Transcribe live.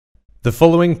The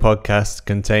following podcast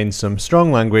contains some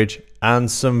strong language and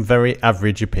some very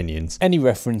average opinions. Any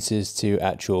references to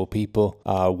actual people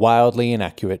are wildly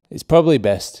inaccurate. It's probably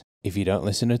best if you don't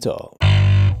listen at all.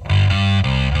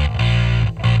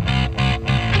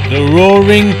 The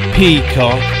Roaring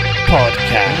Peacock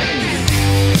Podcast.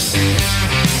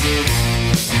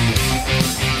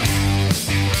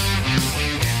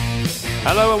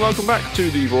 Hello and welcome back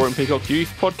to the Roaring Peacock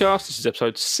Youth Podcast. This is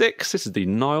episode 6. This is the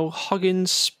Niall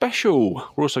Huggins special.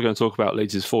 We're also going to talk about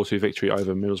Leeds' 4-2 victory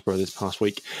over Middlesbrough this past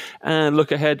week and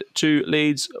look ahead to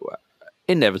Leeds'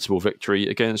 inevitable victory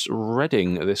against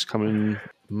Reading this coming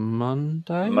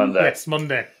Monday? Yes,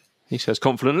 Monday. He says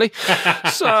confidently.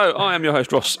 So, I am your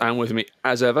host Ross, and with me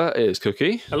as ever is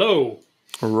Cookie. Hello.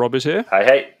 Rob is here.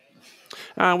 Hey.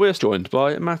 And we're joined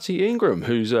by Matty Ingram,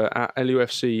 who's at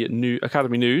LUFC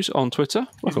Academy News on Twitter.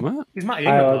 Welcome, Matt. He's Matty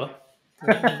Ingram,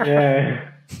 though. Yeah.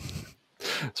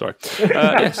 Sorry.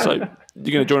 So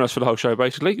you're going to join us for the whole show,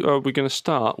 basically. We're going to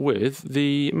start with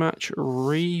the match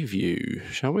review,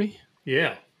 shall we?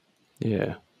 Yeah.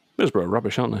 Yeah. Middlesbrough are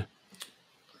rubbish, aren't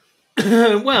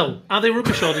they? Well, are they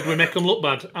rubbish or did we make them look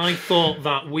bad? I thought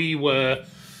that we were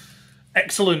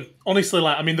excellent. Honestly,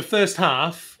 the first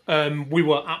half, we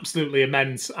were absolutely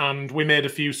immense, and we made a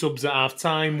few subs at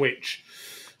half-time, which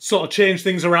sort of changed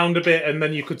things around a bit, and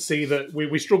then you could see that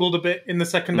we struggled a bit in the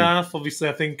second half. Obviously,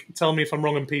 I think, tell me if I'm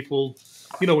wrong, and people,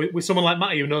 with someone like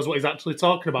Matty who knows what he's actually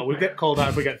talking about, we get called out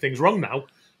if we get things wrong now.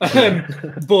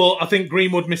 But I think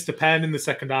Greenwood missed a pen in the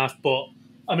second half, but,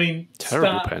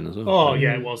 Terrible pen as well. Oh,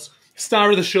 yeah, it was.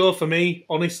 Star of the show for me,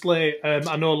 honestly.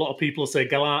 I know a lot of people say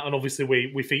Gellert, and obviously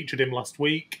we featured him last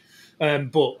week.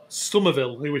 But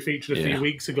Somerville, who we featured a few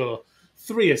weeks ago,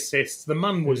 3 assists. The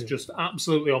man was just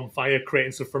absolutely on fire,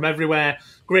 creating stuff from everywhere.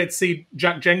 Great to see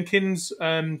Jack Jenkins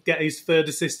get his 3rd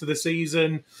assist of the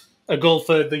season. A goal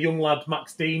for the young lad,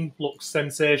 Max Dean, looks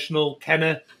sensational.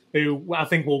 Kenner, who I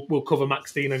think we'll cover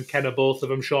Max Dean and Kenner, both of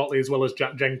them, shortly, as well as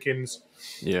Jack Jenkins.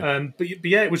 Yeah. But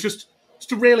yeah, it was just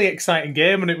a really exciting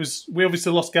game, and we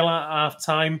obviously lost Gellert at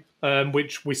half-time,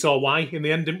 which we saw why in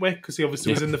the end, didn't we? Because he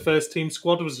obviously was in the first team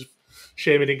squad. It was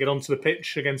shame he didn't get onto the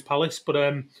pitch against Palace. But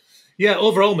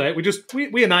overall, mate,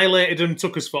 we annihilated them,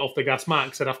 took us foot off the gas.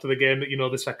 Mark said after the game that,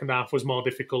 the second half was more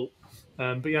difficult.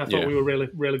 But yeah, I thought we were really,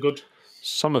 really good.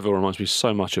 Somerville reminds me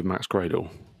so much of Max Gradle.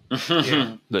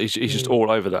 That he's just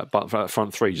all over that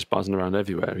front three, just buzzing around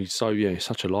everywhere. He's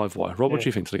such a live wire. Rob, what do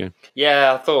you think of the game?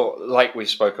 Yeah, I thought, like we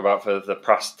spoke about for the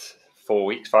past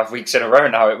 5 weeks in a row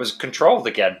now, it was controlled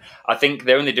again. I think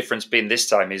the only difference being this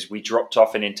time is we dropped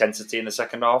off in intensity in the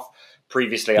second half.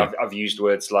 Previously, I've used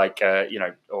words like,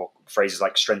 or phrases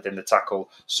like strengthen the tackle,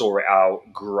 saw it out,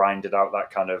 grinded out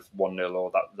that kind of 1-0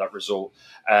 or that result.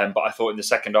 But I thought in the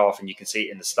second half, and you can see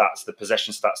it in the stats, the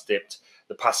possession stats dipped,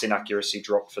 the passing accuracy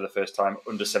dropped for the first time,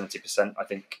 under 70%, I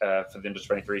think, for the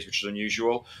under-23s, which is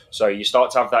unusual. So you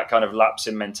start to have that kind of lapse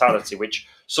in mentality, which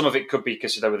some of it could be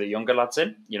because there were the younger lads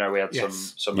in. We had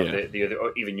some of the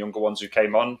other, even younger ones who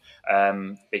came on.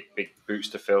 Big boots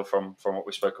to fill from what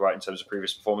we spoke about in terms of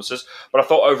previous performances. But I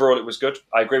thought overall it was good.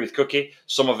 I agree with Cookie.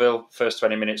 Somerville, first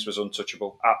 20 minutes was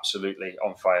untouchable. Absolutely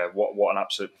on fire. What an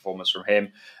absolute performance from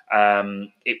him.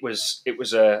 It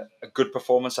was a good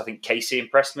performance. I think Casey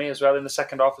impressed me as well in the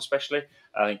second half, especially.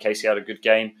 I think Casey had a good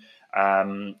game.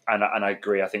 And I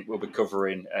agree. I think we'll be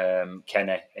covering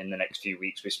Kenny in the next few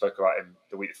weeks. We spoke about him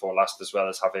the week before last, as well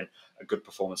as having a good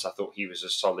performance. I thought he was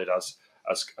as solid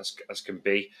as can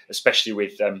be, especially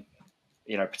with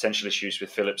potential issues with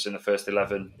Phillips in the first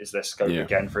 11. Is there scope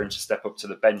again for him to step up to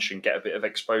the bench and get a bit of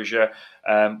exposure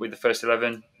with the first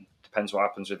 11? Depends what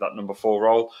happens with that number 4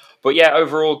 role. But yeah,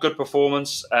 overall good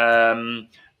performance. And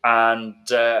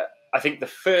I think the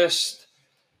first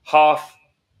half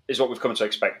is what we've come to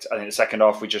expect. I think the second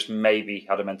half we just maybe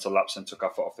had a mental lapse and took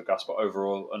our foot off the gas, but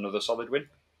overall another solid win.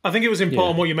 I think it was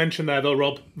important what you mentioned there, though,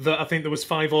 Rob, that I think there was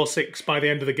 5 or 6 by the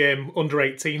end of the game, under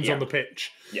 18s on the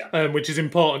pitch, which is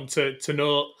important to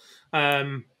note.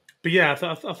 But yeah,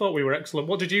 I thought we were excellent.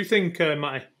 What did you think,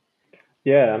 Matty?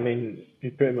 Yeah,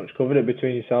 you pretty much covered it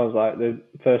between yourselves. Like the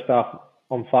first half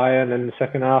on fire, and then the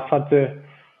second half had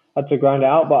to grind it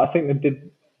out. But I think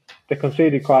they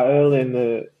conceded quite early in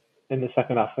the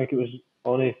second half. I think it was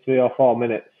only 3 or 4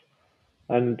 minutes,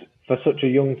 and for such a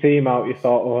young team out, you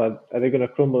thought, are they going to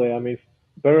crumble it?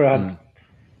 Borough had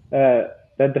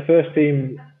they had the first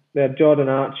team. They had Jordan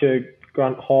Archer,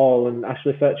 Grant Hall, and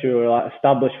Ashley Fletcher, who were like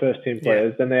established first team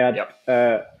players. Then they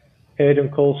had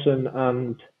Hayden Coulson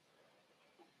and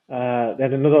they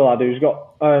had another lad who's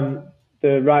got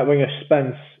the right winger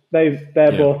Spence. They're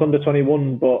both under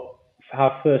 21, but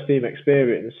have first team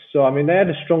experience. So they had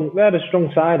a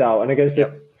strong side out, and against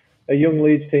a young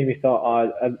Leeds team, you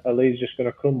thought, are Leeds just going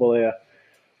to crumble here?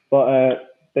 But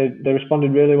they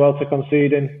responded really well to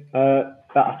conceding.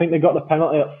 I think they got the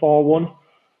penalty at 4-1.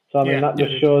 So, I mean, that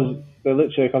just shows they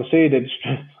literally conceded,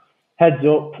 heads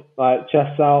up, like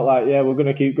chests out, like, yeah, we're going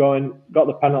to keep going. Got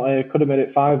the penalty, could have made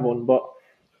it 5-1. But,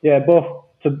 yeah,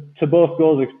 to both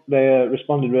goals, they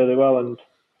responded really well, and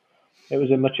it was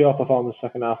a mature performance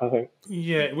second half, I think.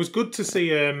 Yeah, it was good to see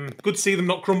them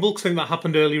not crumble, because I think that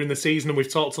happened earlier in the season, and we've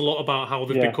talked a lot about how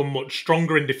they've become much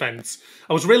stronger in defence.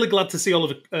 I was really glad to see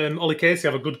Ollie Casey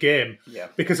have a good game,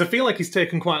 because I feel like he's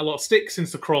taken quite a lot of sticks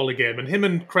since the Crawley game, and him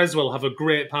and Creswell have a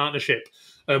great partnership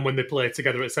when they play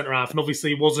together at centre-half, and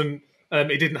obviously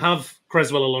he didn't have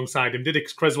Creswell alongside him, did he?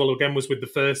 Because Creswell again was with the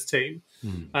first team.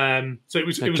 So it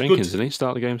was Jenkins, good. Didn't he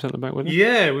start the game centre back with him?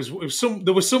 Yeah, it was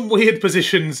there were some weird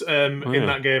positions in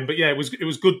that game, but yeah, it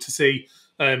was good to see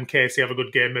Casey have a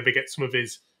good game, maybe get some of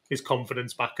his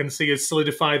confidence back, and see us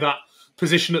solidify that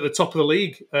position at the top of the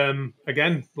league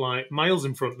again, like miles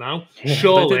in front now.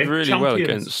 Surely, they did really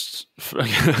champions. well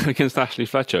against Ashley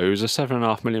Fletcher, who's a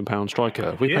 £7.5 million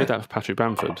striker. We paid that for Patrick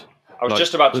Bamford. I was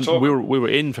just about to talk. We were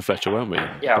in for Fletcher, weren't we?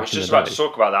 Yeah, I was just about to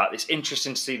talk about that. It's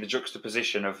interesting to see the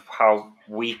juxtaposition of how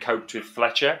we coped with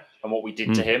Fletcher and what we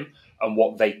did to him, and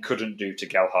what they couldn't do to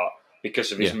Gelhardt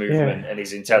because of his movement and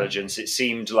his intelligence. It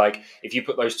seemed like if you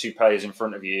put those two players in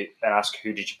front of you and ask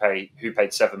who did you pay, who paid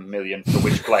 $7 million for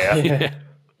which player,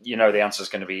 you know the answer is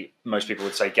going to be, most people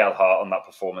would say Gelhardt on that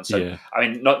performance. So, I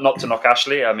mean, not to knock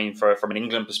Ashley. I mean, from an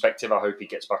England perspective, I hope he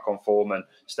gets back on form and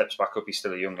steps back up. He's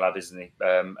still a young lad, isn't he?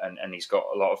 And he's got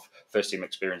a lot of first-team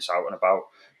experience out and about.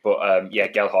 But,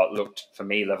 Gelhardt looked, for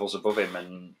me, levels above him,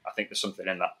 and I think there's something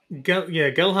in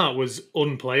that. Gelhardt was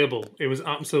unplayable. It was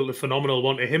absolutely phenomenal,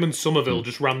 wasn't it? Him and Somerville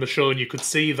just ran the show, and you could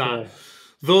see that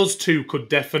those two could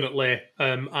definitely,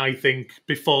 I think,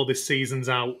 before this season's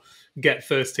out, get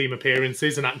first-team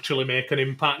appearances and actually make an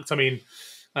impact. I mean,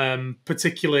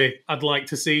 particularly, I'd like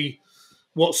to see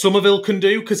what Somerville can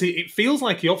do, because it feels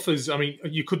like he offers, I mean,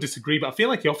 you could disagree, but I feel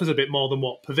like he offers a bit more than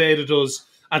what Poveda does.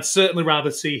 I'd certainly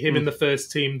rather see him in the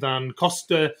first team than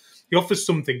Costa. He offers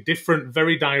something different,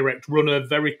 very direct runner,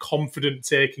 very confident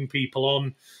taking people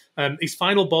on. His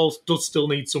final ball does still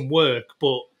need some work,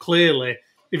 but clearly,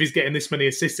 if he's getting this many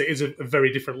assists, it is a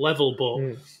very different level,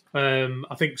 but...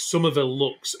 I think Somerville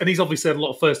looks, and he's obviously had a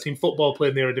lot of first-team football, played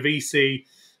in the Eredivisie.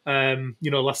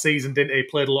 Last season, didn't he?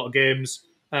 Played a lot of games.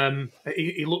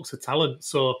 He looks a talent.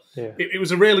 So it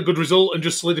was a really good result, and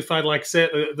just solidified, like I say,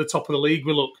 at the top of the league.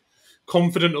 We look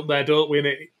confident up there, don't we? And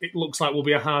it looks like we'll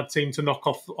be a hard team to knock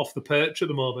off the perch at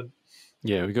the moment.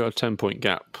 Yeah, we've got a 10-point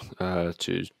gap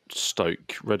to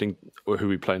Stoke. Reading, who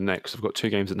we play next, have got 2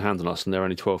 games in hand on us, and they're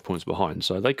only 12 points behind.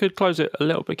 So they could close it a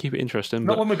little bit, keep it interesting.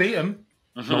 Not when we beat them.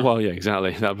 Oh, well, yeah,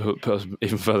 exactly. That would put us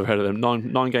even further ahead of them.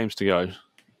 Nine games to go.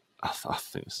 I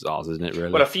think this is ours, isn't it,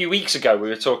 really? Well, a few weeks ago, we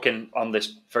were talking on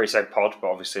this very same pod, but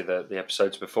obviously the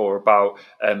episodes before, about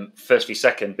first v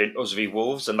second being us v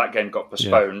Wolves, and that game got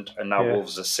postponed, and now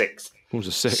Wolves are 6th. Wolves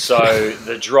are 6th. So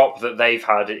the drop that they've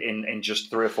had in just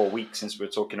 3 or 4 weeks since we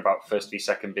were talking about first v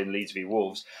second being Leeds v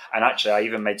Wolves, and actually I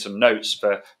even made some notes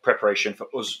for preparation for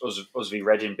us v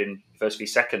Reading being first v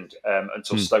second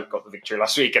until Stoke got the victory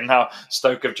last week, and now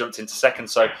Stoke have jumped into second.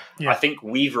 So I think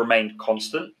we've remained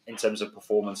constant in terms of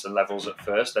performance and levels at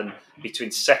first, and between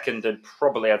second and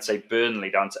probably I'd say Burnley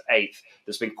down to 8th,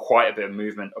 there's been quite a bit of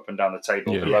movement up and down the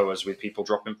table below us with people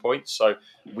dropping points. So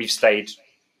we've stayed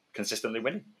consistently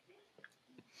winning.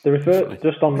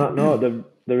 Just on that note,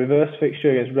 the reverse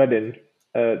fixture against Reading,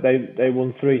 they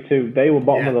won 3-2. They were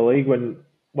bottom of the league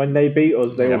when they beat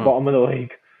us. They were bottom of the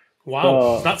league.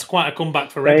 Wow, so that's quite a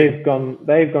comeback for Reading.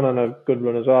 They've gone on a good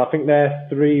run as well. I think they're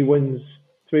 3 wins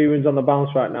on the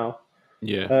bounce right now.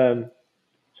 Yeah.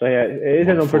 So yeah, it is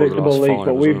an unpredictable league,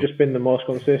 but we've just been the most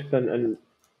consistent, and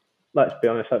let's be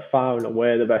honest, like far and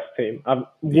away the best team.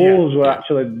 Wolves were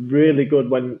actually really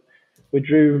good when we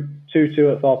drew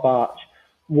 2-2 at Thorpe Arch.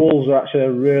 Wolves are actually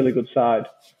a really good side.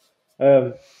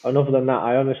 And other than that,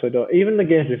 I honestly don't. Even the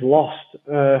games we've lost,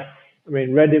 I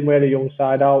mean, Reading, we had a young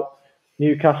side out.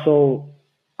 Newcastle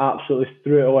absolutely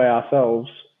threw it away ourselves.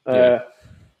 And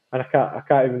I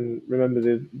can't even remember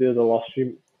the other loss.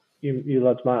 You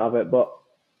lads might have it, but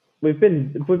we've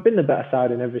been the better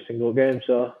side in every single game.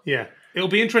 So yeah, it'll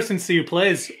be interesting to see who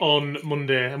plays on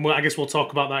Monday, and I guess we'll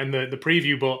talk about that in the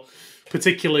preview. But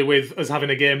particularly with us having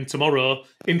a game tomorrow,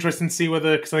 interesting to see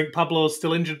whether, because I think Pablo's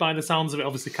still injured by the sounds of it.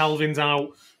 Obviously, Calvin's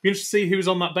out. Be interesting to see who's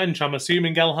on that bench. I'm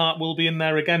assuming Gelhardt will be in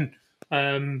there again.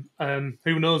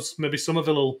 Who knows? Maybe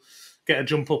Somerville will get a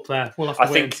jump up there. We'll have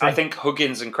to wait and see. I think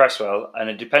Huggins and Cresswell, and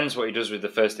it depends what he does with the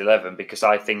first 11, because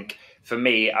I think, for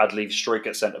me, I'd leave Struijk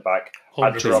at centre-back.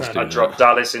 I'd drop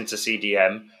Dallas into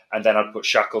CDM, and then I'd put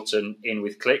Shackleton in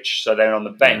with Klitsch. So then on the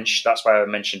bench, that's why I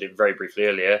mentioned it very briefly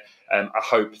earlier, I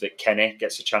hope that Kenny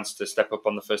gets a chance to step up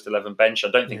on the first 11 bench.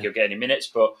 I don't think he'll get any minutes,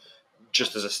 but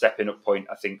just as a stepping up point,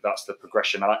 I think that's the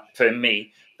progression. For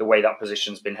me, the way that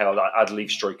position's been held, I'd leave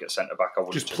Struijk at centre-back.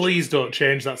 Just please don't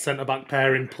change that centre-back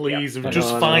pairing, please. We're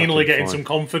just finally getting some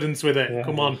confidence with it.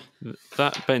 Come on.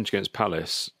 That bench against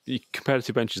Palace, compared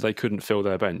to benches, they couldn't fill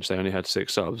their bench. They only had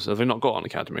 6 subs. Have they not got an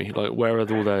academy? Like, where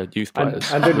are all their youth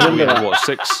players? I did wonder that. What,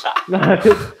 6? No,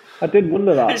 I did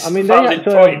wonder that. I mean, they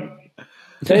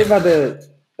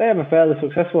have a fairly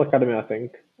successful academy, I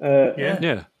think.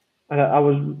 Yeah. And I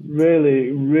was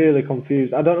really, really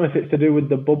confused. I don't know if it's to do with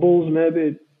the bubbles,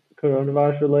 maybe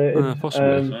coronavirus related.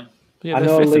 Possibly. I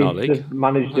know Leeds have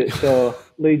managed it so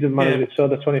the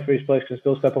 23s place can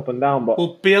still step up and down.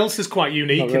 But Bielsa's quite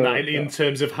unique in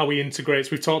terms of how he integrates.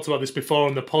 We've talked about this before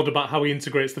on the pod about how he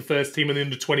integrates the first team and the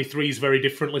under-23s very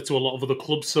differently to a lot of other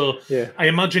clubs. So I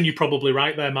imagine you're probably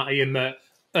right there, Matty, in that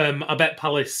I bet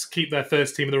Palace keep their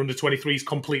first team and their under-23s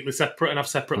completely separate and have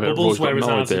separate bubbles, whereas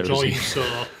ours are joined. So,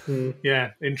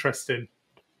 interesting.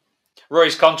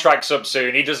 Roy's contract's up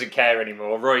soon. He doesn't care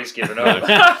anymore. Roy's given up.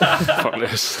 Fuck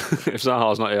this. If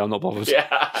Zaha's not here, I'm not bothered.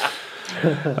 Yeah.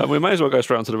 We may as well go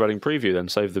straight on to the Reading preview then,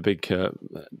 save the big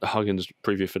Huggins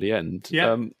preview for the end.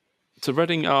 Yeah. So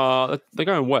Reading they're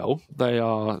going well. They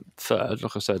are third,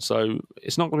 like I said. So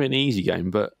it's not going to be an easy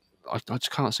game, but I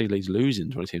just can't see Leeds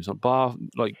losing to any teams.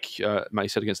 Like Matty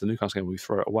said against the Newcastle game, we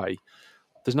throw it away.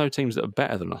 There's no teams that are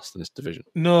better than us in this division.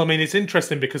 No, I mean, it's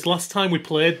interesting because last time we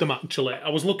played them, actually, I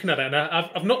was looking at it and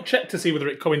I've not checked to see whether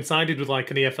it coincided with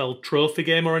like an EFL trophy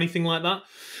game or anything like that.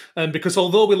 Because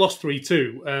although we lost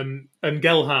 3-2 and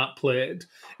Gelhardt played,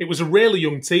 it was a really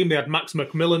young team. They had Max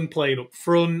McMillan playing up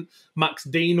front. Max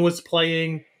Dean was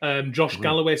playing. Josh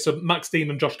Galloway. So Max Dean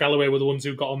and Josh Galloway were the ones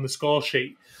who got on the score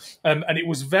sheet. And it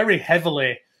was very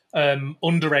heavily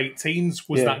under 18s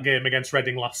was that game against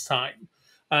Reading last time.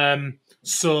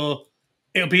 So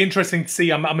it'll be interesting to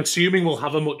see. I'm assuming we'll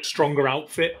have a much stronger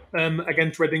outfit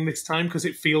against Reading this time because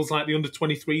it feels like the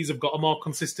under-23s have got a more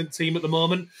consistent team at the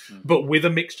moment, but with a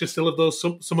mixture still of those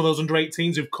some of those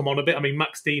under-18s who've come on a bit. I mean,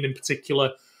 Max Dean in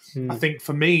particular, I think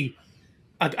for me,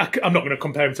 I'm not going to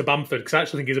compare him to Bamford because I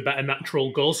actually think he's a better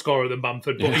natural goal scorer than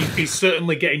Bamford, but he's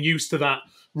certainly getting used to that,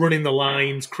 running the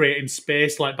lines, creating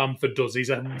space like Bamford does.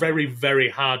 He's a very, very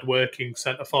hard-working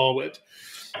centre-forward.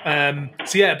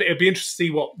 So yeah, it'd be interesting to see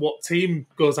what team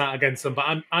goes out against them. But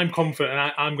I'm confident.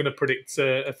 I'm going to predict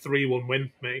a 3-1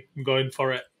 win. Me, I'm going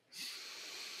for it.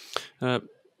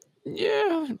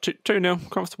 2-0,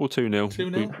 comfortable 2-0.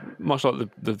 2-0. Much like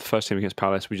the first team against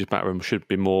Palace, we just batter them. Should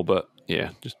be more, but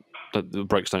just the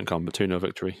breaks don't come. But 2-0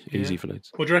 victory, easy for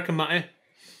Leeds. What do you reckon, Matty?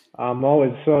 I'm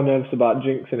always so nervous about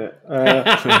jinxing it.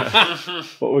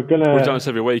 But we've done this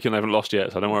every week and they haven't lost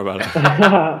yet, so don't worry about it.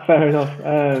 Fair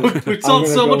enough. We've talked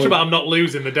so much about them not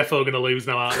losing. They're definitely going to lose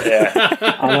now, aren't they?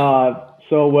 I know. I'm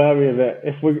so wary of it.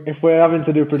 If we're having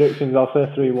to do predictions, I'll say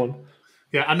 3-1.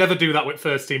 Yeah, I never do that with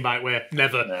first team, by the way.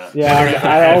 Never. No. Yeah,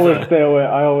 I always stay away.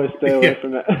 I always stay away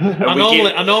from it.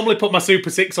 I normally put my Super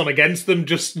 6 on against them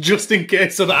just in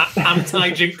case so that I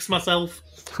anti-jinx myself.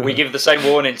 We give the same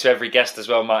warning to every guest as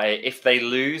well, Matty. If they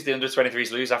lose, the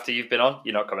under-23s lose after you've been on,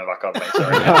 you're not coming back on, mate.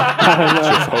 Sorry.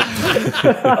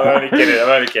 I'm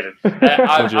only kidding.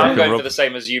 I'm going for the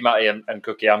same as you, Matty and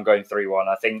Cookie. I'm going 3-1.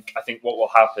 I think what will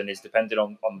happen is, depending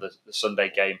on the Sunday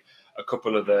game, a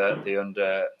couple of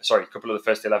the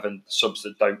first 11 subs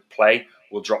that don't play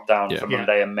will drop down for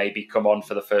Monday and maybe come on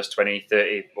for the first 20,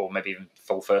 30, or maybe even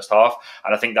full first half.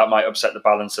 And I think that might upset the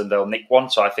balance and they'll nick one.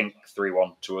 So I think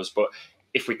 3-1 to us. But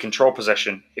if we control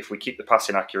possession, if we keep the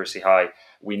passing accuracy high,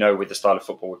 we know with the style of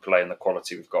football we play and the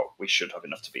quality we've got, we should have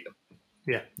enough to beat them.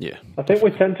 Yeah. I think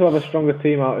we tend to have a stronger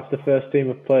team out if the first team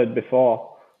have played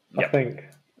before. I think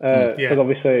because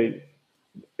obviously,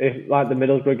 if like the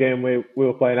Middlesbrough game, we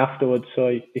were playing afterwards, so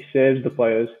he saves the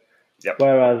players. Yep.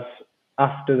 Whereas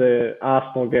after the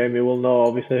Arsenal game, you will know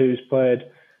obviously who's played,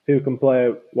 who can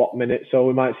play what minutes. So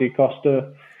we might see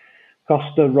Costa,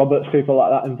 Roberts, people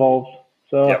like that involved.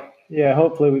 So. Yeah,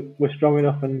 hopefully we're strong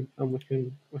enough and we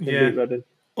can beat Reading.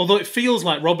 Although it feels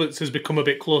like Roberts has become a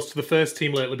bit close to the first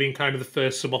team lately, being kind of the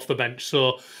first sub off the bench.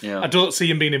 So I don't see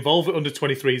him being involved with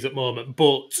under-23s at the moment.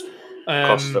 But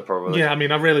Costa, probably. Yeah, I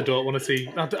mean, I really don't want to see...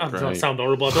 That sound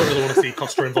horrible. I don't really want to see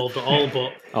Costa involved at all,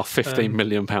 but... Our £15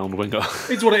 million winger.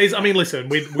 It's what it is. I mean, listen,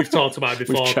 we've talked about it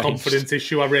before, confidence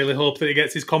issue. I really hope that he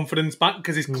gets his confidence back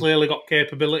because he's clearly got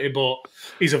capability, but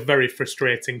he's a very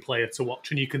frustrating player to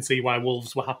watch, and you can see why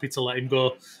Wolves were happy to let him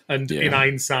go. And in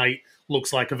hindsight,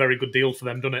 looks like a very good deal for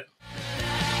them, doesn't it?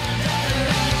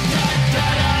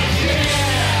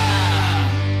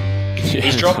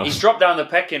 He's dropped down the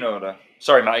pecking order.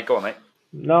 Sorry, Matty, go on, mate.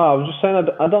 No, I was just saying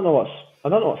I don't know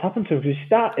what's happened to him because he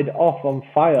started off on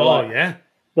fire. Oh yeah.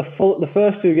 The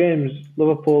first two games,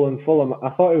 Liverpool and Fulham, I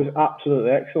thought he was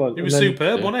absolutely excellent. It was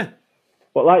superb, wasn't it?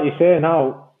 But like you say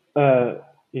now,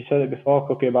 you said it before,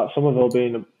 Cookie, about Somerville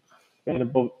being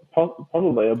above,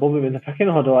 probably above him in the pecking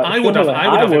order. Like I would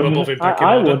have him above him pecking order.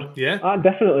 I would. Yeah, I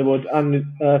definitely would, and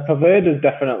Paveda's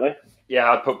definitely. Yeah,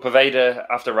 I'd put Paveda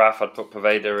after Raf. I'd put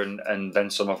Paveda and then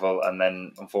Somerville, and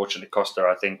then unfortunately Costa.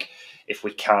 I think if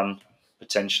we can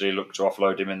potentially look to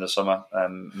offload him in the summer,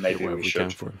 maybe we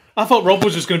should. I thought Rob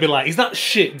was just going to be like, "He's that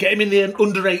shit. Get him in the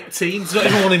under 18s. Don't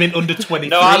even want him in under 23."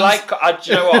 No, do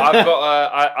you know what?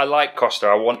 I like Costa.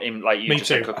 I want him, like you just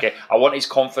said, Cookie. I want his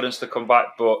confidence to come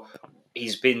back, but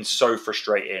he's been so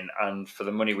frustrating, and for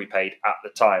the money we paid at the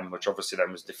time, which obviously then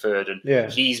was deferred,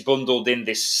 and he's bundled in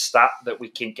this stat that we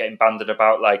keep getting banded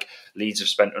about, like Leeds have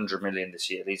spent 100 million this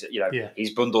year.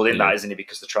 He's bundled in that, isn't he?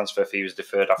 Because the transfer fee was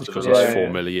deferred after because the it's $4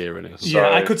 million a year, isn't it? So, yeah,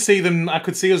 I could see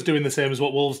us doing the same as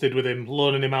what Wolves did with him,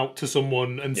 loaning him out to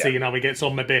someone and seeing how he gets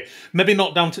on. Maybe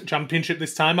not down to Championship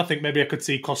this time. I think maybe I could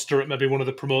see Costa at maybe one of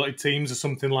the promoted teams or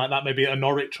something like that. Maybe at a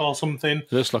Norwich or something.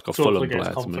 Looks like a Fulham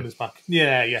player to me. Back.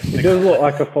 Yeah. He does look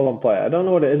like a Fulham player. I don't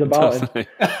know what it is about him.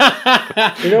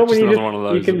 You know, when you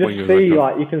can just see,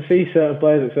 like, you can see certain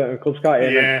players at certain clubs, can't you?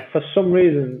 Yeah. For some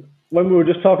reason, when we were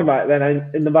just talking about it,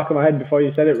 then in the back of my head before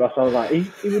you said it, Ross, I was like, he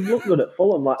would look good at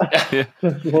Fulham. Like, hey,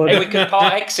 we can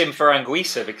part X him for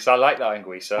Anguissa because I like that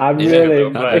Anguissa. I really,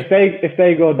 if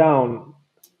they go down,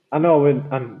 I know,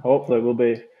 and hopefully we'll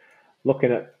be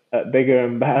looking at bigger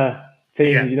and better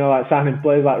teams, you know, like signing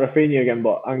players like Rafinha again,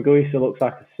 but Anguissa looks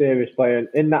like a serious player. And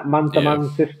in that man-to-man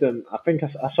system, I think I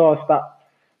saw a stat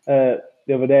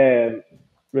the other day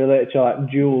related to like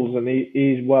Jules, and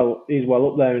he's well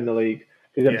up there in the league.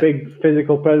 He's a big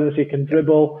physical presence. He can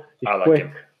dribble. He's quick.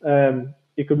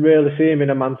 You could really see him in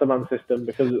a man-to-man system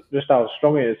because of just how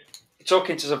strong he is.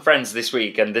 Talking to some friends this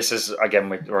week, and this is, again,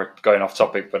 we're going off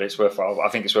topic, but it's worthwhile. I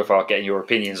think it's worthwhile getting your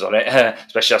opinions on it,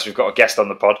 especially as we've got a guest on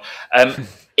the pod.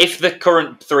 If the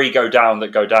current three go down,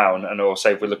 and or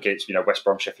say if we look at, you know, West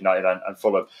Brom, Sheffield United, and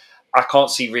Fulham, I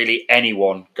can't see really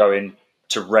anyone going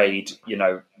to raid, you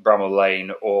know, Bramall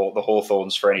Lane or the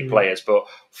Hawthorns for any players, but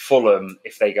Fulham,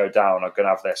 if they go down, are going to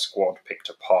have their squad picked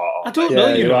apart. I don't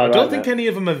know, I don't think any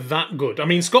of them are that good. I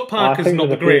mean, Scott Parker's not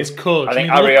the greatest coach. I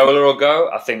think Areola will go.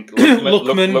 I think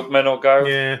Lookman will go.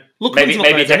 Yeah,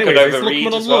 maybe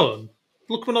Decordova-Reid as well.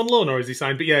 Lookman on loan, or is he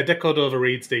signed? But yeah,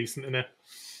 Decordova-Reid's decent, isn't it?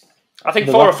 I think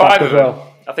 4 or 5 of them.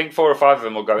 I think 4 or 5 of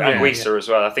them will go. And Anguissa as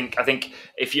well. I think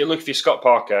if you look for Scott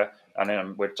Parker. And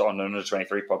then we're on another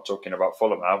 23 pod talking about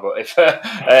Fulham now. But if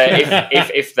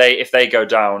they go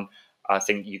down, I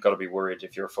think you've got to be worried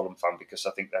if you're a Fulham fan because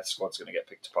I think their squad's going to get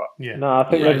picked apart. Yeah. No, I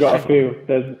think they've got a few.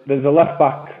 There's a left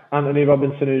back, Anthony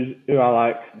Robinson, who I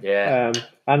like. Yeah.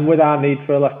 And with our need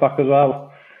for a left back as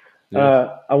well,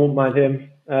 I wouldn't mind him.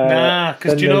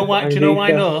 Because do you know why? Do you know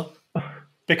why? No.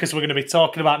 Because we're going to be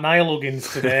talking about Niall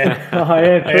Huggins today.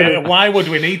 Why would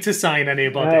we need to sign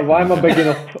anybody? Why am I big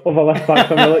enough of a left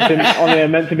back?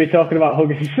 I'm meant to be talking about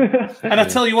Huggins. And I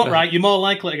tell you what, right? You're more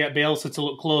likely to get Bielsa to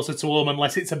look closer to home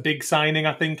unless it's a big signing,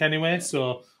 I think, anyway.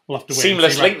 So we'll have to wait.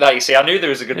 Seamless link that, you see. I knew there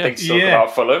was a good thing to talk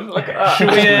about Fulham. Look at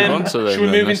that. Should we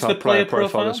move into the player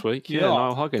profile this week? Yeah,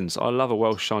 Niall Huggins. I love a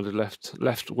Welsh-sided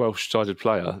left Welsh-sided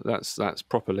player. That's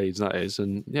proper Leeds, that is.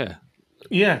 And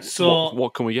yeah, so...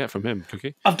 What can we get from him,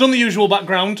 Cookie? I've done the usual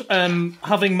background.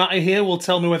 Having Matty here will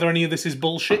tell me whether any of this is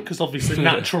bullshit, because obviously,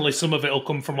 naturally, some of it will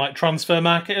come from like transfer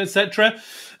market, etc.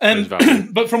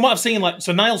 But from what I've seen,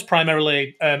 so Niall's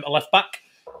primarily a left back,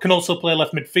 can also play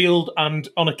left midfield, and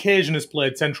on occasion has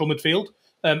played central midfield.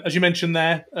 As you mentioned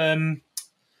there,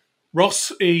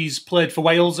 Ross, he's played for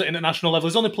Wales at international level.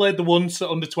 He's only played the once at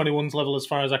under-21s level, as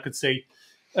far as I could see.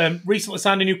 Recently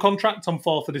signed a new contract on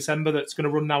 4th of December that's going to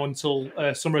run now until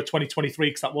summer of 2023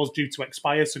 because that was due to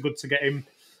expire, so good to get him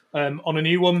on a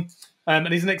new one. And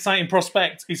he's an exciting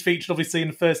prospect. He's featured obviously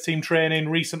in first team training,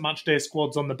 recent match day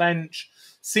squads on the bench.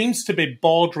 Seems to be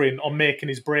bordering on making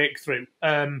his breakthrough.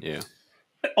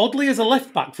 Oddly as a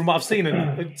left back from what I've seen,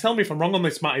 and tell me if I'm wrong on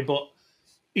this, Matty, but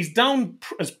he's down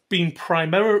as being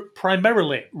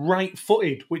primarily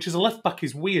right-footed, which as a left-back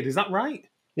is weird. Is that right?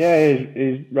 Yeah,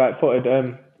 he's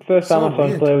right-footed. First time I saw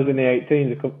him play was in the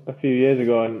 18s a few years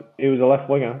ago, and he was a left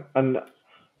winger. And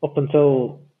up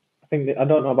until I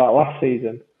don't know about last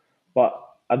season, but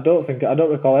I don't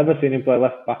recall ever seeing him play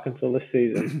left back until this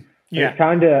season. Yeah, it's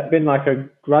kind of been like a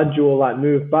gradual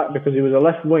move back because he was a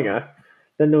left winger.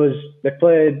 Then they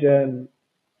played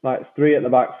like 3 at the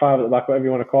back, 5 at the back, whatever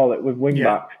you want to call it, with wing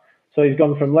backs. So he's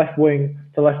gone from left wing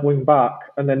to left wing back,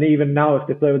 and then even now if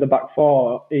they play with the back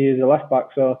 4, he is a left back.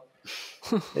 So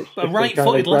a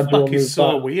right-footed left back is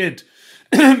so weird.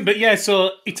 But yeah,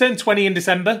 so he turned 20 in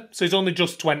December, so he's only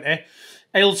just 20.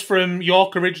 Hails from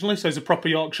York originally, so he's a proper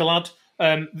Yorkshire lad.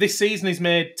 This season he's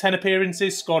made 10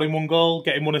 appearances, scoring 1 goal,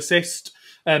 getting 1 assist.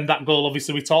 That goal,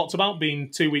 obviously, we talked about being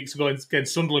 2 weeks ago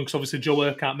against Sunderland, because obviously Joe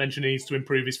Urquhart mentioned he needs to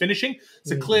improve his finishing.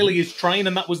 So clearly he's trying,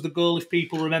 and that was the goal. If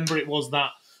people remember, it was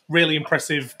that really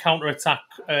impressive counter-attack.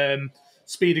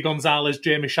 Speedy Gonzalez,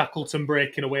 Jamie Shackleton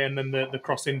breaking away, and then the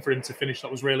cross in for him to finish.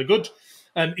 That was really good.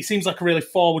 He seems like a really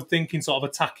forward-thinking, sort of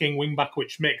attacking wing-back,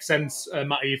 which makes sense,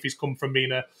 Matty, if he's come from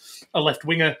being a left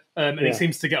winger. And he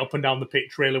seems to get up and down the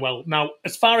pitch really well. Now,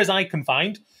 as far as I can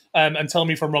find, and tell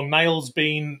me if I'm wrong, Niall's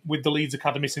been with the Leeds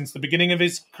Academy since the beginning of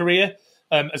his career,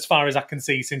 as far as I can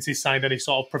see, since he's signed any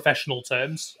sort of professional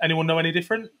terms. Anyone know any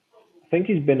different? I think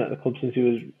he's been at the club since he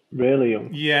was really young.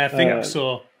 Yeah, I think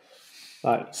so.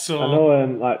 I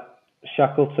know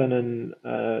Shackleton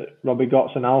and Robbie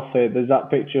Gotts and Alfie, there's that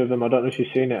picture of them. I don't know if you've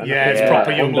seen it. Yeah, it's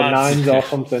proper young lads. Under 9s or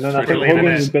something. And I think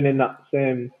Huggins has been in that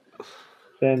same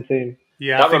team.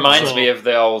 Yeah, that reminds me of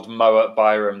the old Mo at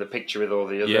Byram, the picture with all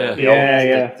the other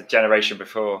the generation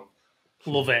before.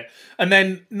 Love it. And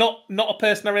then not a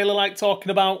person I really like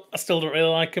talking about. I still don't really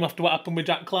like him after what happened with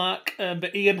Jack Clark.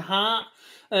 But Ian Hart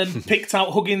picked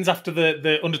out Huggins after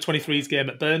the under-23s game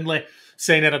at Burnley,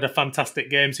 saying he had a fantastic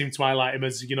game, seemed to highlight him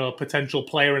as, a potential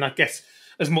player. And I guess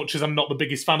as much as I'm not the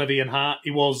biggest fan of Ian Hart,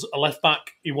 he was a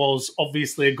left-back. He was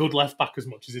obviously a good left-back as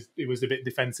much as he was a bit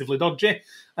defensively dodgy.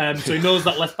 So he knows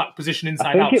that left-back position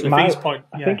inside out.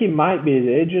 I think he might be his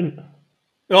agent.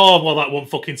 Oh, well, that won't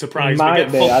fucking surprise me.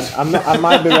 I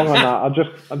might be wrong on that. I'll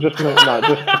just note that,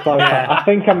 just to clarify. Yeah. I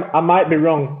think I might be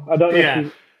wrong. I don't know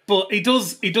if but he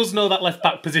does know that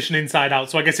left-back position inside out.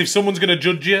 So I guess if someone's going to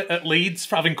judge you at Leeds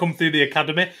for having come through the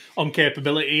academy on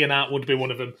capability, Ian Hart would be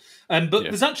one of them. But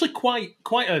there's actually quite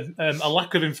a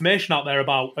lack of information out there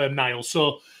about Niall.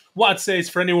 So what I'd say is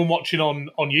for anyone watching on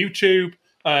YouTube,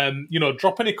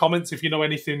 drop any comments if you know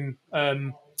anything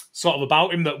sort of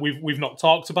about him that we've not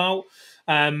talked about.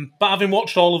 But having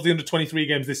watched all of the under-23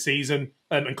 games this season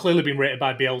and clearly been rated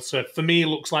by Bielsa, for me,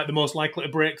 looks like the most likely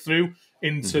to break through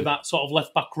into that sort of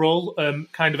left-back role,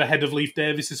 kind of ahead of Leif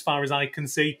Davis as far as I can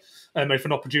see, if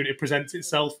an opportunity presents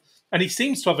itself. And he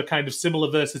seems to have a kind of similar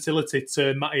versatility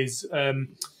to Matty's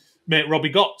mate Robbie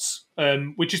Gotts,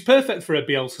 which is perfect for a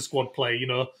Bielsa squad play,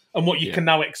 and what you can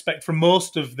now expect from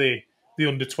most of the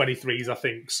under-23s, I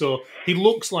think. So he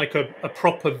looks like a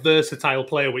proper versatile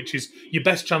player, which is your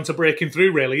best chance of breaking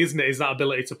through, really, isn't it? Is that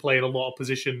ability to play in a lot of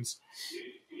positions.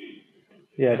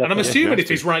 Yeah, and I'm assuming if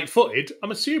he's right-footed,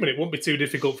 it won't be too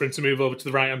difficult for him to move over to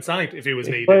the right-hand side if he was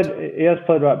needed. He has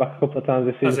played right back a couple of times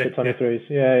this season for 23s.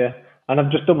 Yeah. And I've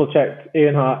just double-checked.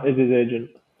 Ian Hart is his agent.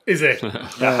 Is it?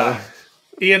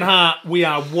 Ian Hart, we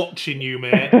are watching you,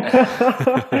 mate.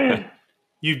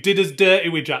 You did us dirty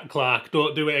with Jack Clark.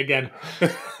 Don't do it again.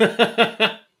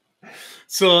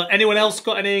 So, anyone else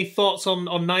got any thoughts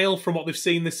on Niall from what they've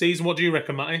seen this season? What do you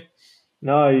reckon, Matty?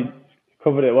 No, he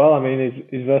covered it well. I mean,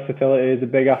 his versatility is a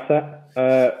big asset.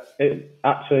 It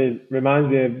actually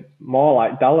reminds me of more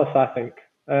like Dallas, I think.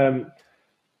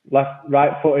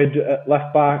 Right-footed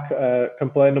left back,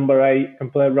 can play number 8, can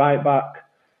play right back.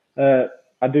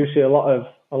 I do see a lot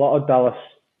of Dallas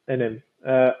in him,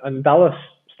 and Dallas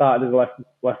started as a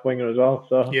left winger as well.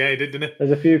 So yeah, he did, didn't he?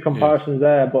 There's a few comparisons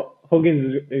there, but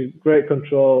Huggins is great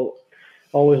control.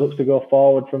 Always looks to go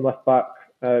forward from left back.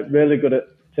 Really good at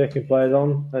taking players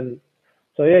on, and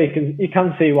so yeah, you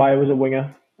can see why he was a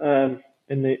winger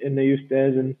in the youth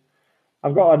days. And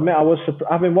I've got to admit,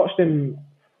 having watched him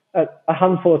a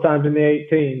handful of times in the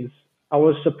 18s, I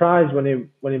was surprised when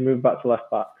he moved back to left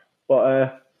back.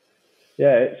 But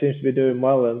it seems to be doing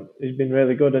well, and he's been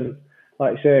really good. And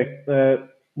like you say,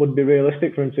 would be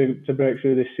realistic for him to break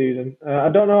through this season. I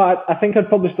don't know. I think I'd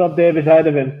probably still have Davis ahead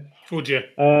of him. Would you?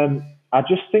 I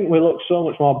just think we look so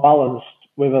much more balanced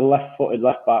with a left-footed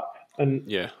left back. And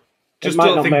just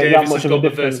don't think Davis has got the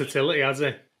versatility, has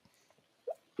he?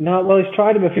 No, well, he's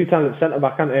tried him a few times at centre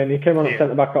back, hasn't he? And he came on at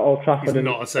centre back at Old Trafford. He's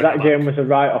not a centre back. That game was a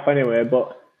write-off anyway.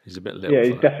 But He's a bit little. Yeah,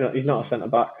 he's not a centre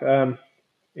back.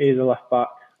 He's a left back.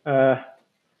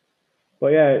 But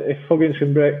yeah, if Huggins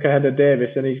can break ahead of Davis,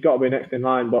 then he's got to be next in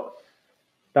line. But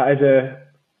that is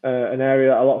an area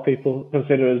that a lot of people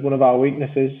consider as one of our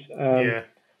weaknesses.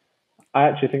 I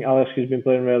actually think Alioski's been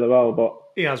playing really well, but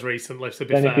he has recently. To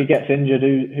be then fair. if he gets injured,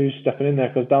 who's stepping in there?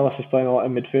 Because Dallas is playing a lot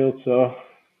in midfield, so.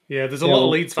 Yeah, there's a lot of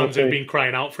Leeds fans who've been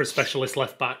crying out for a specialist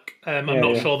left back. I'm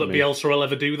not sure that Bielsa will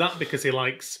ever do that because he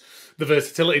likes the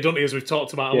versatility, doesn't he, as we've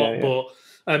talked about a lot.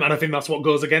 But and I think that's what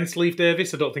goes against Leif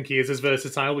Davis. I don't think he is as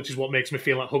versatile, which is what makes me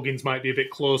feel like Huggins might be a bit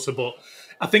closer. But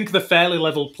I think they're fairly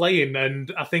level playing,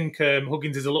 and I think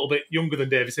Huggins is a little bit younger than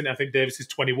Davis, isn't he? I think Davis is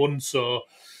 21, so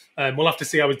we'll have to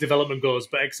see how his development goes.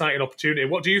 But exciting opportunity.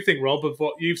 What do you think, Rob, of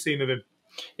what you've seen of him?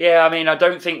 Yeah, I mean, I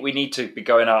don't think we need to be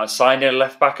going out and signing a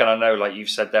left back. And I know, like you've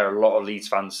said there, a lot of Leeds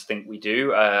fans think we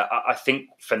do. I think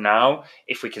for now,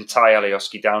 if we can tie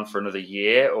Alioski down for another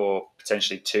year or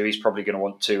potentially 2, he's probably going to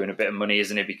want 2 and a bit of money,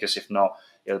 isn't he? Because if not,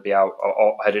 he'll be out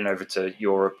or heading over to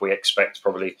Europe. We expect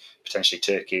probably potentially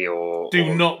Turkey or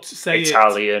not say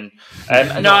Italian.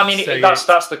 No, I mean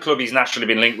that's the club he's naturally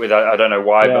been linked with. I don't know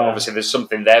why, but obviously there's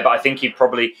something there. But I think he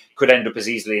probably could end up as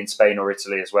easily in Spain or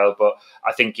Italy as well. But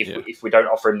I think if we don't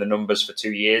offer him the numbers for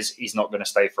 2 years, he's not going to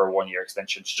stay for a 1-year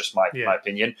extension. It's just my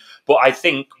opinion. But I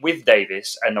think with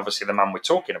Davis and obviously the man we're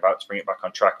talking about, to bring it back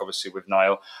on track, obviously with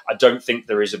Niall, I don't think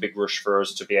there is a big rush for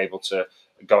us to be able to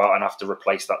go out and have to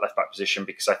replace that left back position,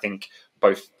 because I think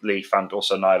both Leif and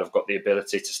also Niall have got the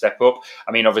ability to step up.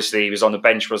 I mean, obviously he was on the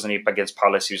bench, wasn't he, against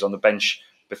Palace? He was on the bench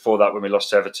before that when we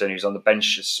lost to Everton. He was on the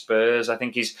bench at Spurs. I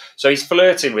think he's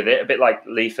flirting with it, a bit like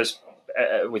Leif has,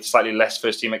 with slightly less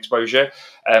first team exposure.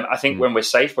 I think when we're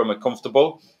safe, when we're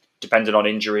comfortable, depending on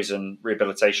injuries and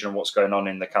rehabilitation and what's going on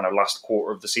in the kind of last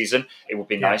quarter of the season, it would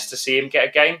be nice to see him get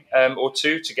a game or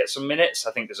 2 to get some minutes.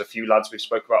 I think there's a few lads we've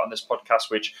spoke about on this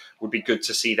podcast, which would be good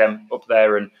to see them up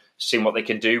there and seeing what they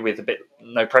can do with a bit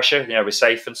no pressure. We're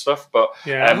safe and stuff. But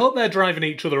I hope they're driving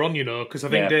each other on, because I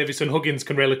think Davis and Huggins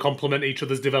can really complement each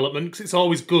other's development, because it's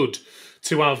always good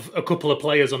to have a couple of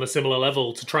players on a similar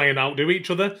level to try and outdo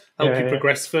each other, help you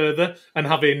progress further, and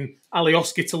having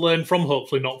Alioski to learn from,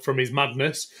 hopefully not from his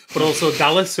madness, but also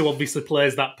Dallas, who obviously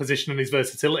plays that position and his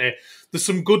versatility. There's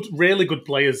some really good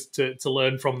players to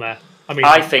learn from there.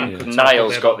 I think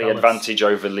Niall's got the advantage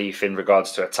over Leif in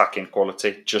regards to attacking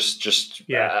quality.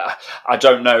 I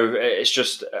don't know. It's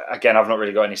just, again, I've not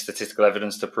really got any statistical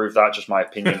evidence to prove that, just my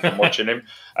opinion from watching him.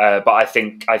 But I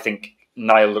think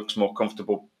Niall looks more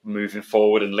comfortable moving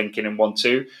forward and linking in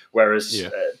 1-2, whereas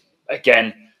I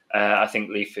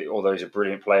think Leif, although he's a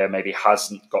brilliant player, maybe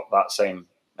hasn't got that same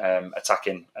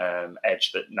attacking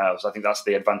edge that Niall. So I think that's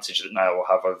the advantage that Niall will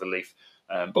have over Leif.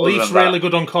 Leif's really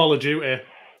good on Call of Duty.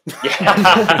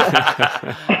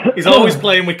 He's always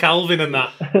playing with Calvin and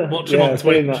that. Watch him on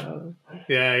Twitch.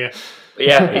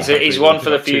 He's one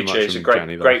for the future. He's a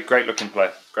great looking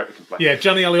player. Yeah,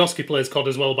 Gianni Alioski plays COD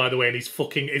as well, by the way, and he's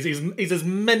as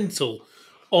mental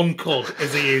on COD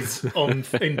as he is in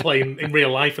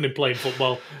real life and in playing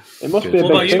football. It must be a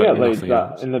big thing at Leeds,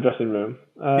 that in the dressing room.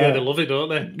 They love it, don't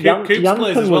they? Coops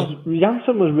plays as well.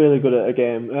 Janssen was really good at a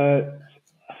game.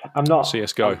 I'm not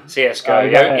CS:GO. He owns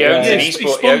an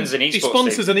esports. He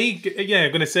sponsors team.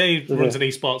 I'm going to say he runs an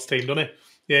esports team, doesn't he?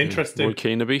 Yeah, interesting. We're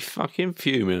keen to be fucking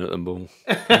fuming at them, ball.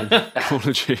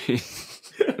 Apologies.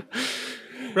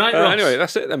 Right, anyway,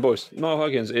 that's it then, boys. Niall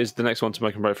Huggins is the next one to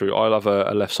make a breakthrough. I love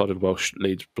a left-sided Welsh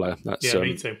Leeds player. That's,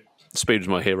 me too. Speed was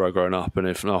my hero growing up, and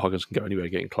if Niall Huggins can go anywhere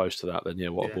getting close to that, then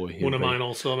what a boy. One of mine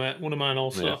also, mate. One of mine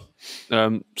also.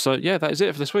 Yeah. That is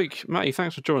it for this week. Matty,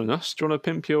 thanks for joining us. Do you want to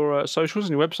pimp your socials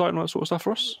and your website and all that sort of stuff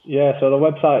for us? Yeah, so the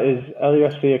website is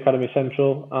LUFC Academy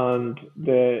Central, and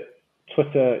the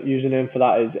Twitter username for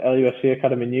that is LUFC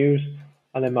Academy News,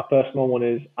 and then my personal one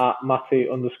is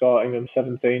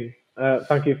 @Matty_Ingham17.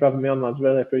 Thank you for having me on, lads.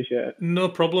 Really appreciate it. No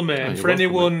problem, mate. And for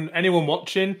anyone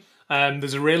watching,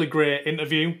 there's a really great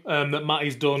interview that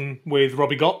Matty's done with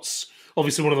Robbie Gotts,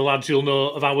 obviously one of the lads you'll know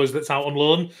of ours that's out on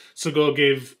loan. So go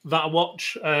give that a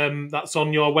watch. That's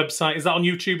on your website. Is that on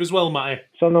YouTube as well, Matty?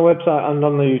 It's on the website and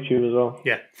on the YouTube as well.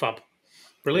 Yeah, fab.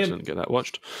 Brilliant. Excellent. Get that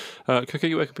watched.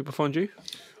 Cookie, where can people find you?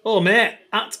 Oh, mate,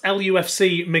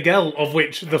 @LUFC Miguel, of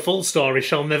which the full story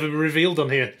shall never be revealed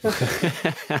on here.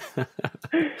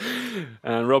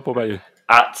 And Rob, what about you?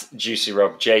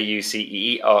 @JuicyRob,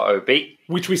 JUCEEROB.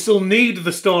 Which we still need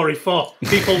the story for.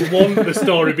 People want the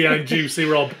story behind Juicy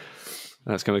Rob.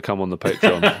 That's going to come on the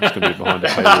Patreon. It's going to be behind the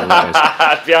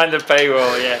paywall. Behind the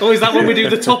paywall, yeah. Oh, is that when we do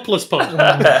the topless pod?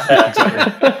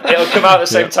 Exactly. It'll come out at the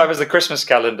same time as the Christmas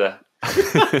calendar.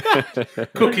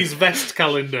 Cookie's vest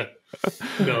calendar.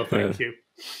 No, thank you.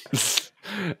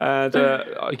 And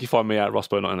you can find me at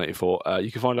Rossbo1984.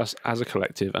 You can find us as a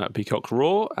collective at Peacock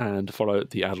Raw and follow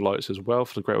the Adelites as well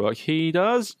for the great work he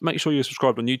does. Make sure you're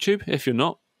subscribed on YouTube. If you're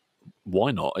not,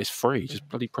 why not? It's free. Just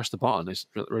bloody press the button. It's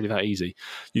really that easy.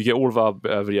 You get all of our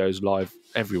videos live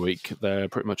every week. They're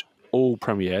pretty much all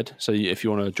premiered. So if you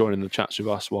want to join in the chats with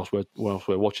us whilst we're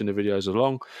watching the videos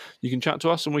along, you can chat to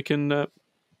us and we can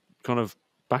kind of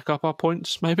back up our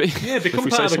points, maybe. Yeah, become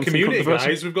part of the community,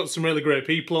 guys. We've got some really great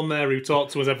people on there who talk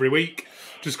to us every week.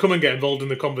 Just come and get involved in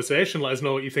the conversation. Let us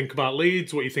know what you think about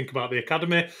Leeds, what you think about the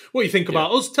academy, what you think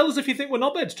about us. Tell us if you think we're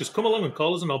knobheads. Just come along and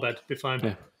call us a knobhead. Be fine.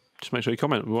 Yeah. Just make sure you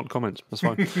comment. We want comments. That's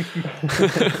fine.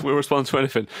 We'll respond to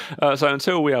anything. So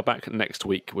until we are back next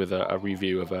week with a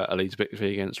review of a Leeds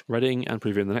victory against Reading and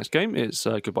previewing the next game, it's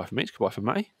goodbye from me. It's goodbye from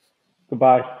Matty.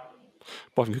 Goodbye.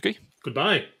 Bye from Cookie.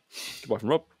 Goodbye. Goodbye from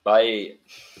Rob. Bye.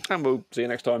 And we'll see you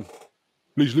next time.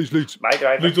 Leeds.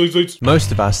 Bye, Leeds.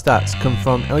 Most of our stats come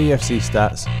from LUFC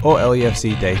Stats or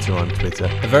LUFC Data on Twitter.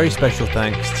 A very special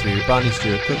thanks to Barney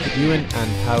Stewart Cook, Ewan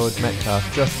and Howard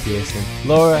Metcalf, Josh Pearson,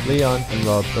 Laura, Leon and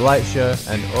Rob, The Light Show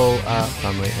and all our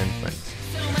family and friends.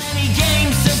 So many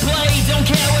games to play, don't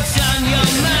care what's on your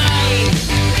mind.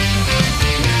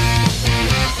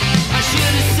 I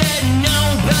should have said no,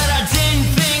 but I